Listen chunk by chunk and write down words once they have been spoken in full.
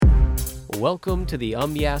Welcome to the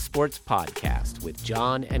Yeah Sports Podcast with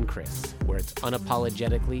John and Chris, where it's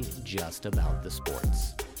unapologetically just about the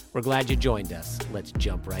sports. We're glad you joined us. Let's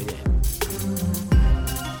jump right in.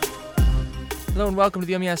 Hello and welcome to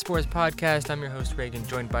the Yeah Sports Podcast. I'm your host, Reagan,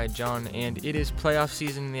 joined by John, and it is playoff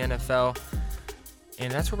season in the NFL,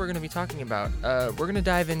 and that's what we're going to be talking about. We're going to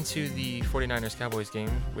dive into the 49ers-Cowboys game,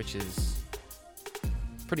 which is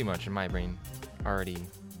pretty much, in my brain, already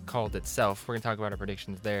called itself. We're going to talk about our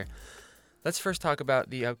predictions there. Let's first talk about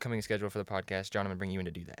the upcoming schedule for the podcast. John, I'm going to bring you in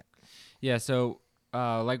to do that. Yeah, so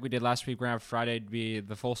like we did last week, we're going to have Friday to be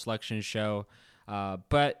the full selection show.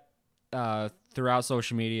 But throughout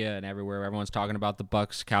social media and everywhere, everyone's talking about the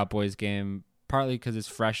Bucs-Cowboys game, partly because it's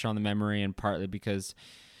fresh on the memory and partly because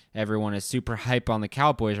everyone is super hype on the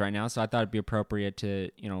Cowboys right now. So I thought it'd be appropriate to,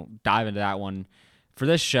 dive into that one for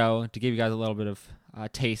this show to give you guys a little bit of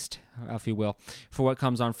taste, if you will, for what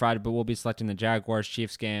comes on Friday. But we'll be selecting the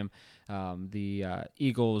Jaguars-Chiefs game, the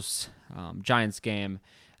Eagles-Giants game,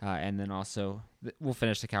 and then also we'll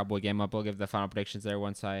finish the Cowboy game up. We'll give the final predictions there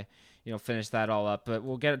once I, finish that all up. But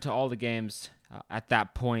we'll get to all the games at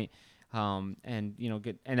that point,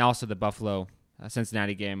 and also the Buffalo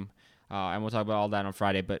Cincinnati game, and we'll talk about all that on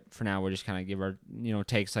Friday. But for now, we'll just kind of give our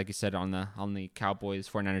takes, like you said, on the Cowboys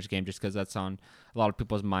 49ers game, just because that's on a lot of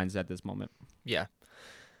people's minds at this moment. Yeah,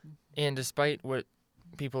 and despite what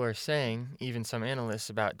people are saying, even some analysts,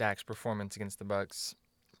 about Dak's performance against the Bucs,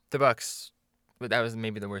 but that was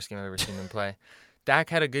maybe the worst game I've ever seen them play. Dak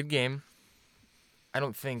had a good game. I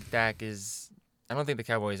don't think the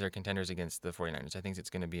Cowboys are contenders against the 49ers. I think it's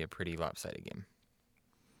going to be a pretty lopsided game.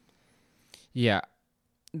 Yeah.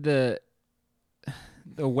 The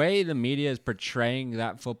way the media is portraying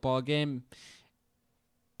that football game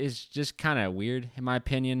is just kind of weird, in my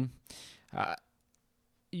opinion.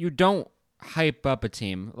 You don't hype up a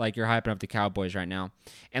team like you're hyping up the Cowboys right now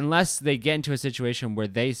unless they get into a situation where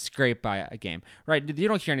they scrape by a game, right? You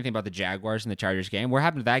don't hear anything about the Jaguars and the Chargers game. What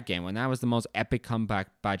happened to that game when that was the most epic comeback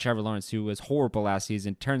by Trevor Lawrence, who was horrible last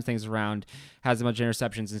season, turns things around, has a bunch of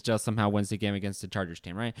interceptions, and still somehow wins the game against the Chargers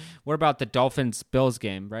team, right? What about the Dolphins-Bills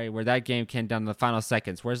game, right, where that game came down to the final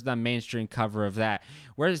seconds? Where's the mainstream cover of that?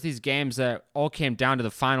 Where's these games that all came down to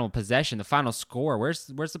the final possession, the final score? Where's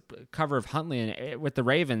the cover of Huntley with the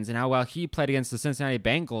Ravens and how well he played against the Cincinnati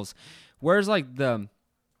Bengals? Where's like the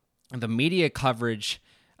media coverage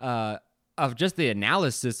of just the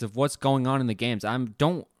analysis of what's going on in the games? I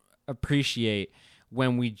don't appreciate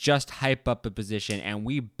when we just hype up a position and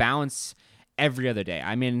we bounce every other day.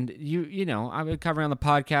 I mean, I've been covering on the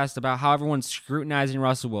podcast about how everyone's scrutinizing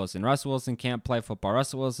Russell Wilson. Russell Wilson can't play football.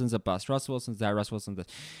 Russell Wilson's a bust. Russell Wilson's that. Russell Wilson's this.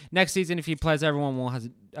 Next season, if he plays, everyone will have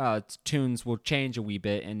tunes will change a wee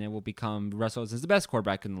bit, and it will become Russell Wilson's the best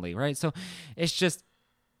quarterback in the league, right? So it's just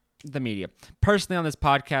the media. Personally, on this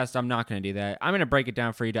podcast, I'm not going to do that. I'm going to break it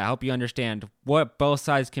down for you to help you understand what both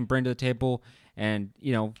sides can bring to the table and,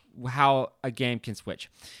 how a game can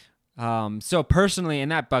switch. So personally, in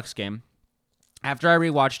that Bucs game, after I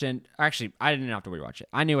rewatched it, actually, I didn't have to rewatch it.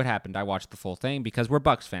 I knew what happened. I watched the full thing because we're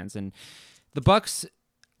Bucs fans. And the Bucs,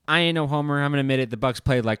 I ain't no homer. I'm going to admit it. The Bucs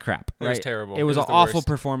played like crap. Right? It was terrible. It was an awful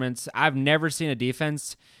performance. I've never seen a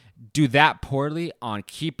defense do that poorly on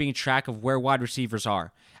keeping track of where wide receivers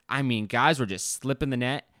are. I mean, guys were just slipping the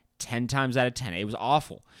net 10 times out of 10. It was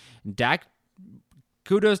awful. Dak,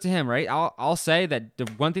 kudos to him, right? I'll say that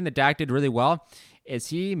the one thing that Dak did really well is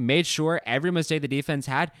he made sure every mistake the defense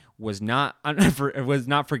had was not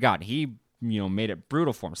forgotten. He made it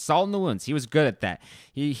brutal for him. Salt in the wounds. He was good at that.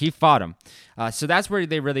 He fought him. So that's where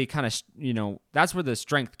they really kind of, that's where the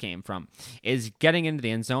strength came from, is getting into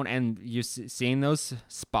the end zone and seeing those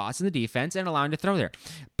spots in the defense and allowing to throw there.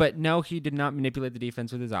 But no, he did not manipulate the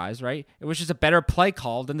defense with his eyes, right? It was just a better play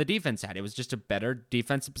call than the defense had. It was just a better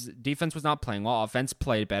defense. Defense was not playing well. Offense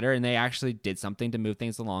played better, and they actually did something to move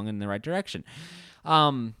things along in the right direction.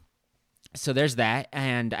 So there's that,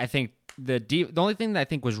 and I think the only thing that I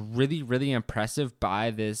think was really, really impressive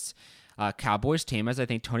by this Cowboys team is I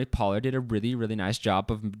think Tony Pollard did a really, really nice job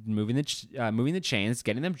of moving the chains,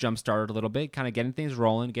 getting them jump started a little bit, kind of getting things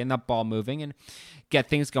rolling, getting that ball moving, and get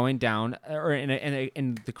things going down or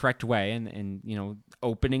in the correct way, and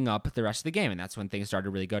opening up the rest of the game, and that's when things started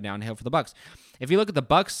to really go downhill for the Bucs. If you look at the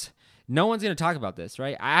Bucs, no one's going to talk about this,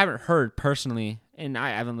 right? I haven't heard personally, and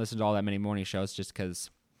I haven't listened to all that many morning shows just because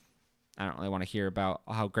I don't really want to hear about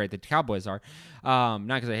how great the Cowboys are. Not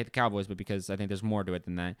because I hate the Cowboys, but because I think there's more to it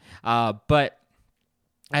than that. But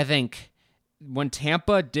I think when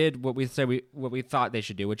Tampa did what we thought they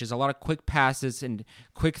should do, which is a lot of quick passes and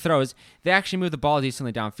quick throws, they actually moved the ball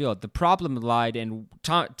decently downfield. The problem lied in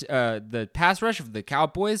the pass rush of the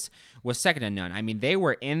Cowboys was second to none. I mean, they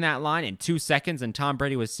were in that line in 2 seconds, and Tom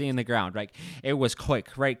Brady was seeing the ground. Right, it was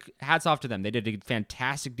quick. Right, hats off to them. They did a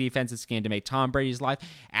fantastic defensive scheme to make Tom Brady's life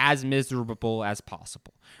as miserable as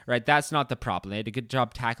possible. Right, that's not the problem. They did a good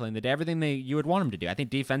job tackling. They did everything you would want them to do. I think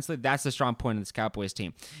defensively, that's the strong point of this Cowboys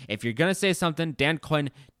team. If you're gonna say something, Dan Quinn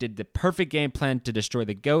did the perfect game plan to destroy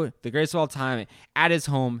the GOAT, the greatest of all time, at his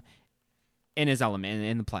home, in his element,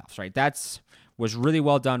 in the playoffs. Right, was really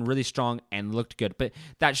well done, really strong, and looked good. But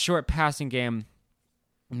that short passing game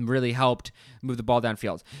really helped move the ball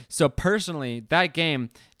downfield. So personally, that game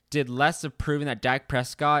did less of proving that Dak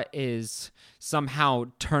Prescott is somehow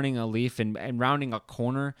turning a leaf and rounding a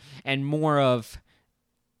corner, and more of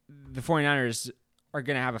the 49ers are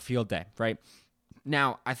going to have a field day, right?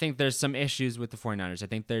 Now, I think there's some issues with the 49ers. I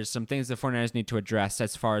think there's some things the 49ers need to address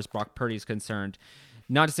as far as Brock Purdy is concerned.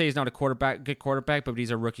 Not to say he's not a good quarterback, but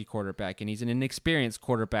he's a rookie quarterback, and he's an inexperienced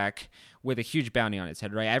quarterback with a huge bounty on his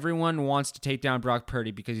head, right? Everyone wants to take down Brock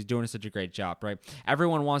Purdy because he's doing such a great job, right?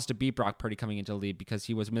 Everyone wants to beat Brock Purdy coming into the league because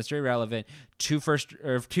he was Mr. Irrelevant. Two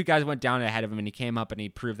guys went down ahead of him, and he came up and he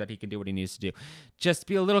proved that he can do what he needs to do. Just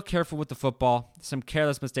be a little careful with the football. Some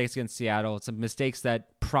careless mistakes against Seattle. Some mistakes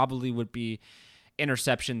that probably would be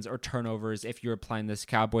interceptions or turnovers if you're playing this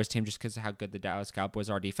Cowboys team just because of how good the Dallas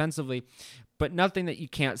Cowboys are defensively, but nothing that you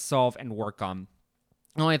can't solve and work on.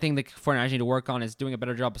 The only thing the 49ers need to work on is doing a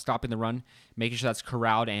better job of stopping the run, making sure that's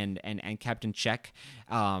corralled and kept in check.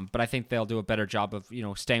 But I think they'll do a better job of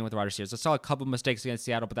staying with the wide receivers. I saw a couple mistakes against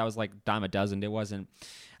Seattle, but that was like dime a dozen. It wasn't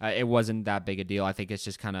that big a deal. I think it's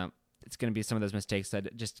just it's going to be some of those mistakes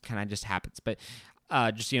that just happens. But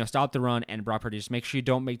stop the run, and Brock Purdy, just make sure you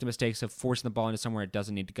don't make the mistakes of forcing the ball into somewhere it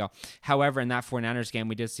doesn't need to go. However, in that 49ers game,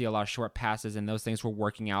 we did see a lot of short passes, and those things were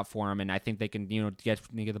working out for him, and I think they can get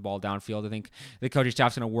the ball downfield. I think the coaching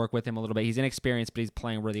staff's going to work with him a little bit. He's inexperienced, but he's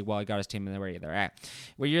playing really well. He got his team in the way they're at.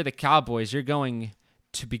 Where you're the Cowboys, you're going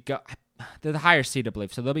to be they're the higher seed, I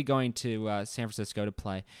believe, so they'll be going to San Francisco to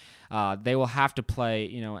play. They will have to play,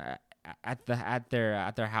 at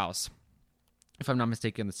their house. If I'm not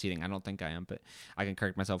mistaken, the seating. I don't think I am, but I can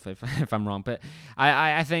correct myself if I'm wrong. But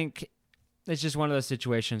I think it's just one of those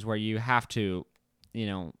situations where you have to,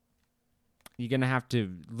 you're going to have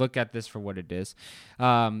to look at this for what it is.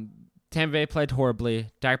 Tampa Bay played horribly.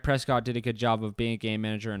 Dak Prescott did a good job of being a game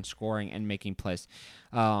manager and scoring and making plays.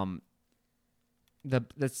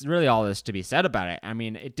 That's really all that's to be said about it. I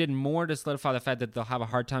mean, it did more to solidify the fact that they'll have a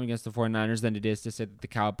hard time against the 49ers than it is to say that the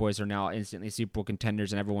Cowboys are now instantly Super Bowl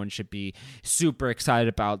contenders and everyone should be super excited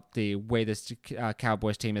about the way this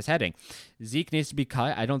Cowboys team is heading. Zeke needs to be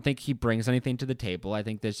cut. I don't think he brings anything to the table. I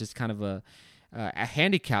think there's just kind of a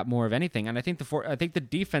handicap more of anything, and I think the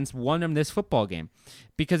defense won him this football game,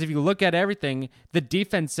 because if you look at everything, the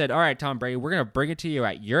defense said, all right, Tom Brady, we're going to bring it to you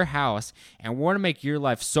at your house, and we're going to make your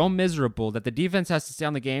life so miserable that the defense has to stay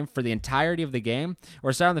on the game for the entirety of the game,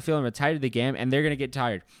 or stay on the field for the entirety of the game, and they're going to get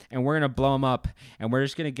tired, and we're going to blow them up, and we're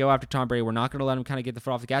just going to go after Tom Brady. We're not going to let him kind of get the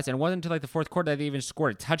foot off the gas, and it wasn't until like the fourth quarter that they even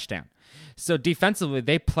scored a touchdown. So defensively,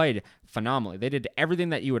 they played phenomenally. They did everything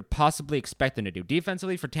that you would possibly expect them to do.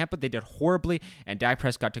 Defensively for Tampa, they did horribly, and Dak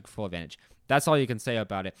Prescott took full advantage. That's all you can say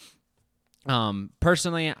about it.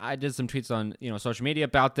 Personally, I did some tweets on social media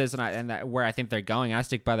about this, where I think they're going. I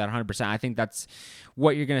stick by that 100%. I think that's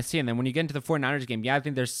what you're going to see. And then when you get into the 49ers game, I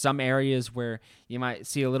think there's some areas where you might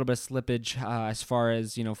see a little bit of slippage as far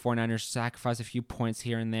as 49ers sacrifice a few points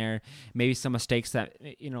here and there, maybe some mistakes that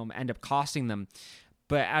end up costing them.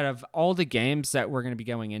 But out of all the games that we're going to be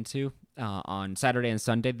going into on Saturday and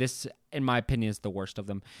Sunday, this, in my opinion, is the worst of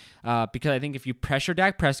them. Because I think if you pressure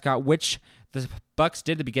Dak Prescott, which the Bucs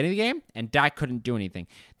did at the beginning of the game, and Dak couldn't do anything.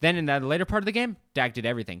 Then in the later part of the game, Dak did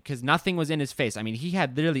everything because nothing was in his face. I mean, he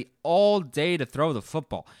had literally all day to throw the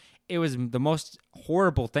football. It was the most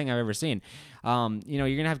horrible thing I've ever seen. You're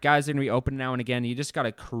going to have guys that are going to be open now and again. You just got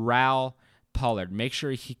to corral Pollard. Make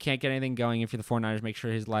sure he can't get anything going if you're the 49ers. Make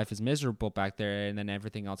sure his life is miserable back there, and then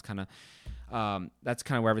everything else that's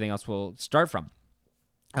kind of where everything else will start from.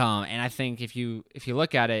 And I think if you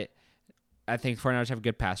look at it, I think 49ers have a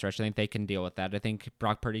good pass rush. I think they can deal with that. I think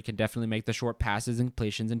Brock Purdy can definitely make the short passes and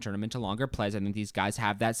completions and turn them into longer plays. I think these guys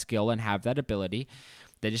have that skill and have that ability.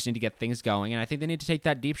 They just need to get things going, and I think they need to take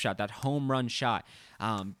that deep shot, that home run shot.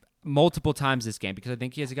 multiple times this game, because I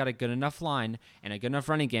think he has got a good enough line and a good enough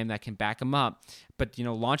running game that can back him up. But,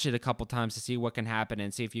 launch it a couple times to see what can happen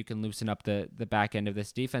and see if you can loosen up the back end of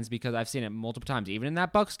this defense, because I've seen it multiple times. Even in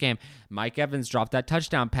that Bucs game, Mike Evans dropped that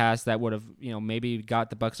touchdown pass that would have, maybe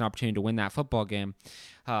got the Bucs an opportunity to win that football game.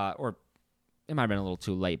 Or it might have been a little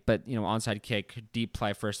too late, but, onside kick, deep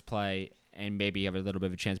play, first play, and maybe you have a little bit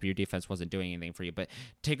of a chance, but your defense wasn't doing anything for you. But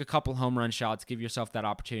take a couple home run shots, give yourself that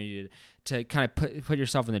opportunity to kind of put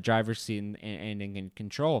yourself in the driver's seat and in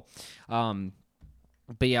control. But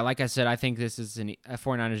yeah, like I said, I think this is a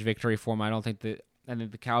 49ers victory for them. I think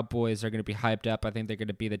the Cowboys are going to be hyped up. I think they're going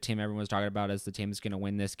to be the team everyone's talking about as the team that's going to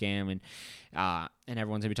win this game, and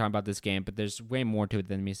everyone's going to be talking about this game. But there's way more to it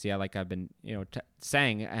than me. See, like I've been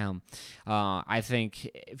saying. I think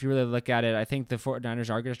if you really look at it, I think the 49ers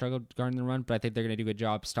are going to struggle guarding the run, but I think they're going to do a good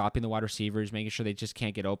job stopping the wide receivers, making sure they just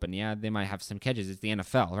can't get open. Yeah, they might have some catches. It's the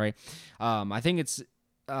NFL, right? I think it's.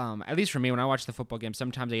 At least for me, when I watch the football game,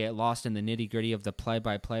 sometimes I get lost in the nitty-gritty of the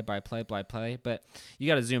play-by-play, but you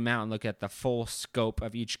got to zoom out and look at the full scope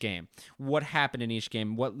of each game. What happened in each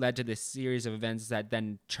game? What led to this series of events that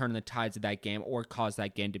then turn the tides of that game or cause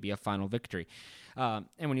that game to be a final victory? And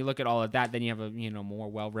when you look at all of that, then you have a more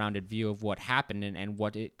well-rounded view of what happened and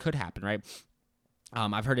what it could happen, right?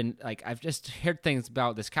 I've just heard things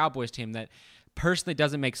about this Cowboys team that personally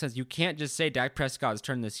doesn't make sense. You can't just say Dak Prescott has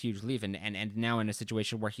turned this huge leaf and now in a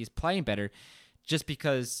situation where he's playing better just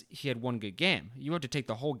because he had one good game. You have to take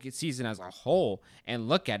the whole season as a whole and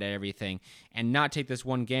look at everything and not take this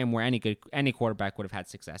one game where any quarterback would have had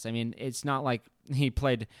success. I mean, it's not like he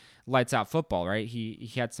played lights out football, right?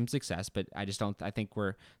 He had some success, but I think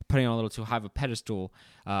we're putting on a little too high of a pedestal.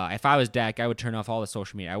 If I was Dak, I would turn off all the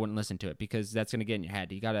social media. I wouldn't listen to it because that's going to get in your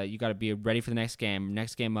head. You gotta be ready for the next game.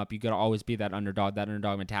 Next game up, you got to always be that underdog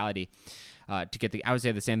mentality. I would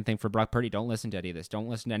say the same thing for Brock Purdy. Don't listen to any of this. Don't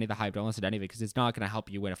listen to any of the hype. Don't listen to any of it because it's not going to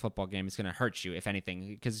help you win a football game. It's going to hurt you, if anything,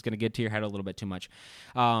 because it's going to get to your head a little bit too much.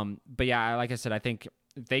 But yeah, like I said, I think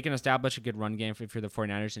if they can establish a good run game for the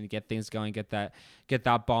 49ers and get things going, get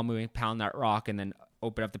that ball moving, pound that rock, and then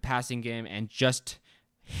open up the passing game and just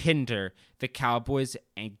hinder the Cowboys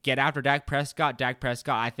and get after Dak Prescott. Dak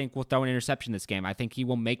Prescott, I think, will throw an interception this game. I think he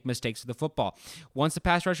will make mistakes with the football. Once the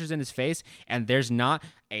pass rusher's in his face and there's not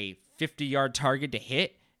a 50-yard target to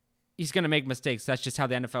hit, he's going to make mistakes. That's just how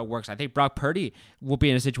the NFL works. I think Brock Purdy will be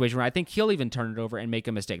in a situation where I think he'll even turn it over and make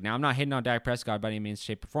a mistake. Now, I'm not hitting on Dak Prescott by any means,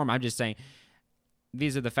 shape, or form. I'm just saying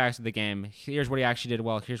these are the facts of the game. Here's what he actually did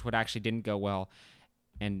well. Here's what actually didn't go well,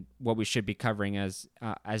 and what we should be covering as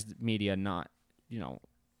media, not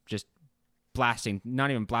just blasting, not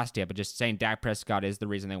even blasting it, but just saying Dak Prescott is the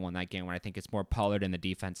reason they won that game, when I think it's more Pollard in the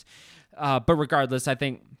defense. But regardless, I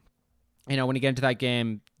think, when you get into that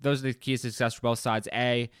game, those are the keys to success for both sides.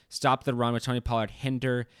 A, stop the run with Tony Pollard,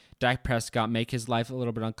 hinder Dak Prescott, make his life a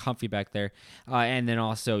little bit uncomfy back there. And then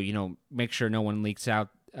also, make sure no one leaks out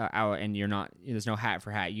and there's no hat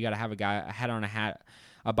for hat. You got to have a hat on a hat,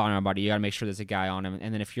 a bottom on a body. You got to make sure there's a guy on him.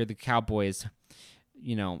 And then if you're the Cowboys,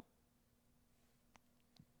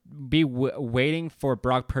 be waiting for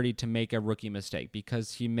Brock Purdy to make a rookie mistake,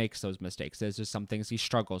 because he makes those mistakes. There's just some things he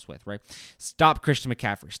struggles with, right? Stop Christian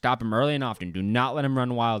McCaffrey. Stop him early and often. Do not let him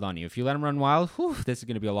run wild on you. If you let him run wild, this is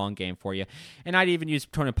going to be a long game for you. And I'd even use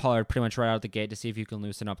Tony Pollard pretty much right out the gate to see if you can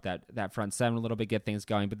loosen up that front seven a little bit, get things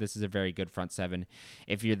going. But this is a very good front seven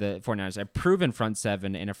if you're the 49ers. A proven front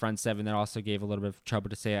seven, and a front seven that also gave a little bit of trouble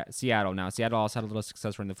to Seattle. Now, Seattle also had a little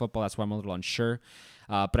success running the football. That's why I'm a little unsure.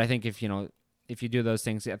 But I think if you do those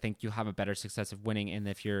things, I think you'll have a better success of winning. And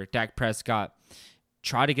if you're Dak Prescott,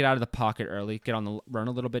 try to get out of the pocket early, get on the run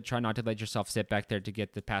a little bit, try not to let yourself sit back there to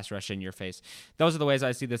get the pass rush in your face. Those are the ways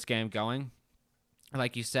I see this game going.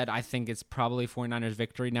 Like you said, I think it's probably 49ers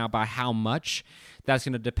victory. Now, by how much, that's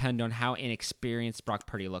going to depend on how inexperienced Brock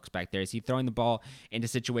Purdy looks back there. Is he throwing the ball into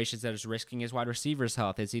situations that is risking his wide receiver's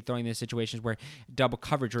health? Is he throwing into situations where double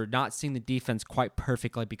coverage or not seeing the defense quite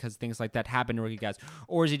perfectly because things like that happen to rookie guys?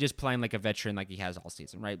 Or is he just playing like a veteran like he has all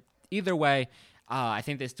season, right? Either way, I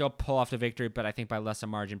think they still pull off the victory, but I think by less a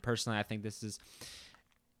margin. Personally, I think this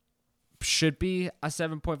should be a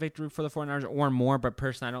 7-point victory for the 49ers or more, but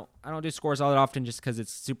personally, I don't do scores all that often just because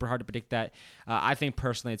it's super hard to predict that. I think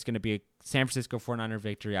personally it's going to be a San Francisco 49er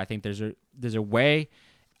victory. I think there's a way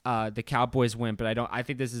the Cowboys win, but I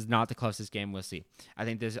think this is not the closest game we'll see. I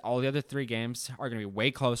think all the other three games are going to be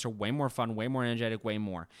way closer, way more fun, way more energetic, way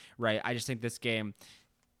more, right? I just think this game,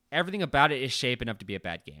 everything about it is shaping up to be a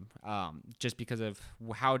bad game, just because of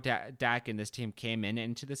how Dak and this team came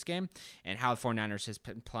into this game and how the 49ers has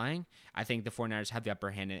been playing. I think the 49ers have the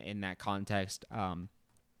upper hand in that context.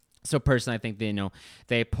 So personally, I think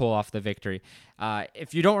they pull off the victory.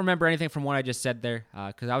 If you don't remember anything from what I just said there,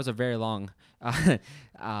 because that was a very long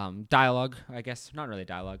dialogue, I guess. Not really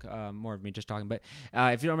dialogue, more of me just talking. But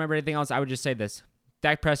if you don't remember anything else, I would just say this.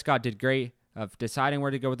 Dak Prescott did great of deciding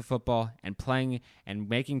where to go with the football and playing and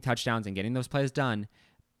making touchdowns and getting those plays done.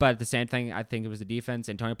 But at the same thing, I think it was the defense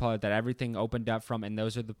and Tony Pollard that everything opened up from, and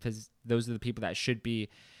those are the people that should be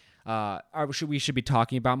we should be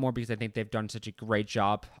talking about more, because I think they've done such a great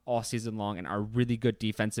job all season long and are a really good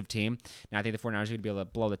defensive team. And I think the 49ers are going to be able to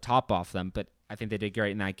blow the top off them, but I think they did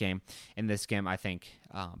great in that game. In this game, I think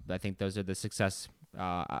those are the success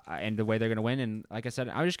and the way they're going to win. And like I said,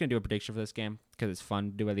 I'm just going to do a prediction for this game because it's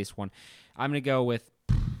fun to do at least one. I'm going to go with,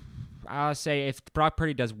 I'll say if Brock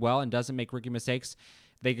Purdy does well and doesn't make rookie mistakes,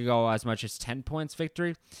 they could go as much as 10 points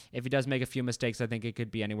victory. If he does make a few mistakes, I think it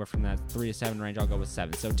could be anywhere from that 3 to 7 range. I'll go with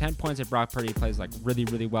 7. So 10 points if Brock Purdy plays like really,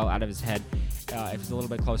 really well out of his head. If it's a little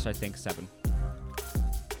bit closer, I think 7.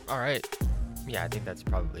 All right. Yeah, I think that's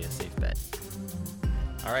probably a safe bet.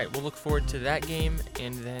 All right, we'll look forward to that game,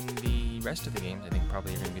 and then the rest of the games, I think,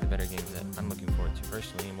 probably are going to be the better games that I'm looking forward to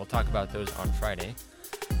personally, and we'll talk about those on Friday.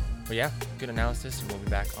 But yeah, good analysis, and we'll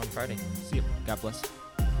be back on Friday. See you. God bless.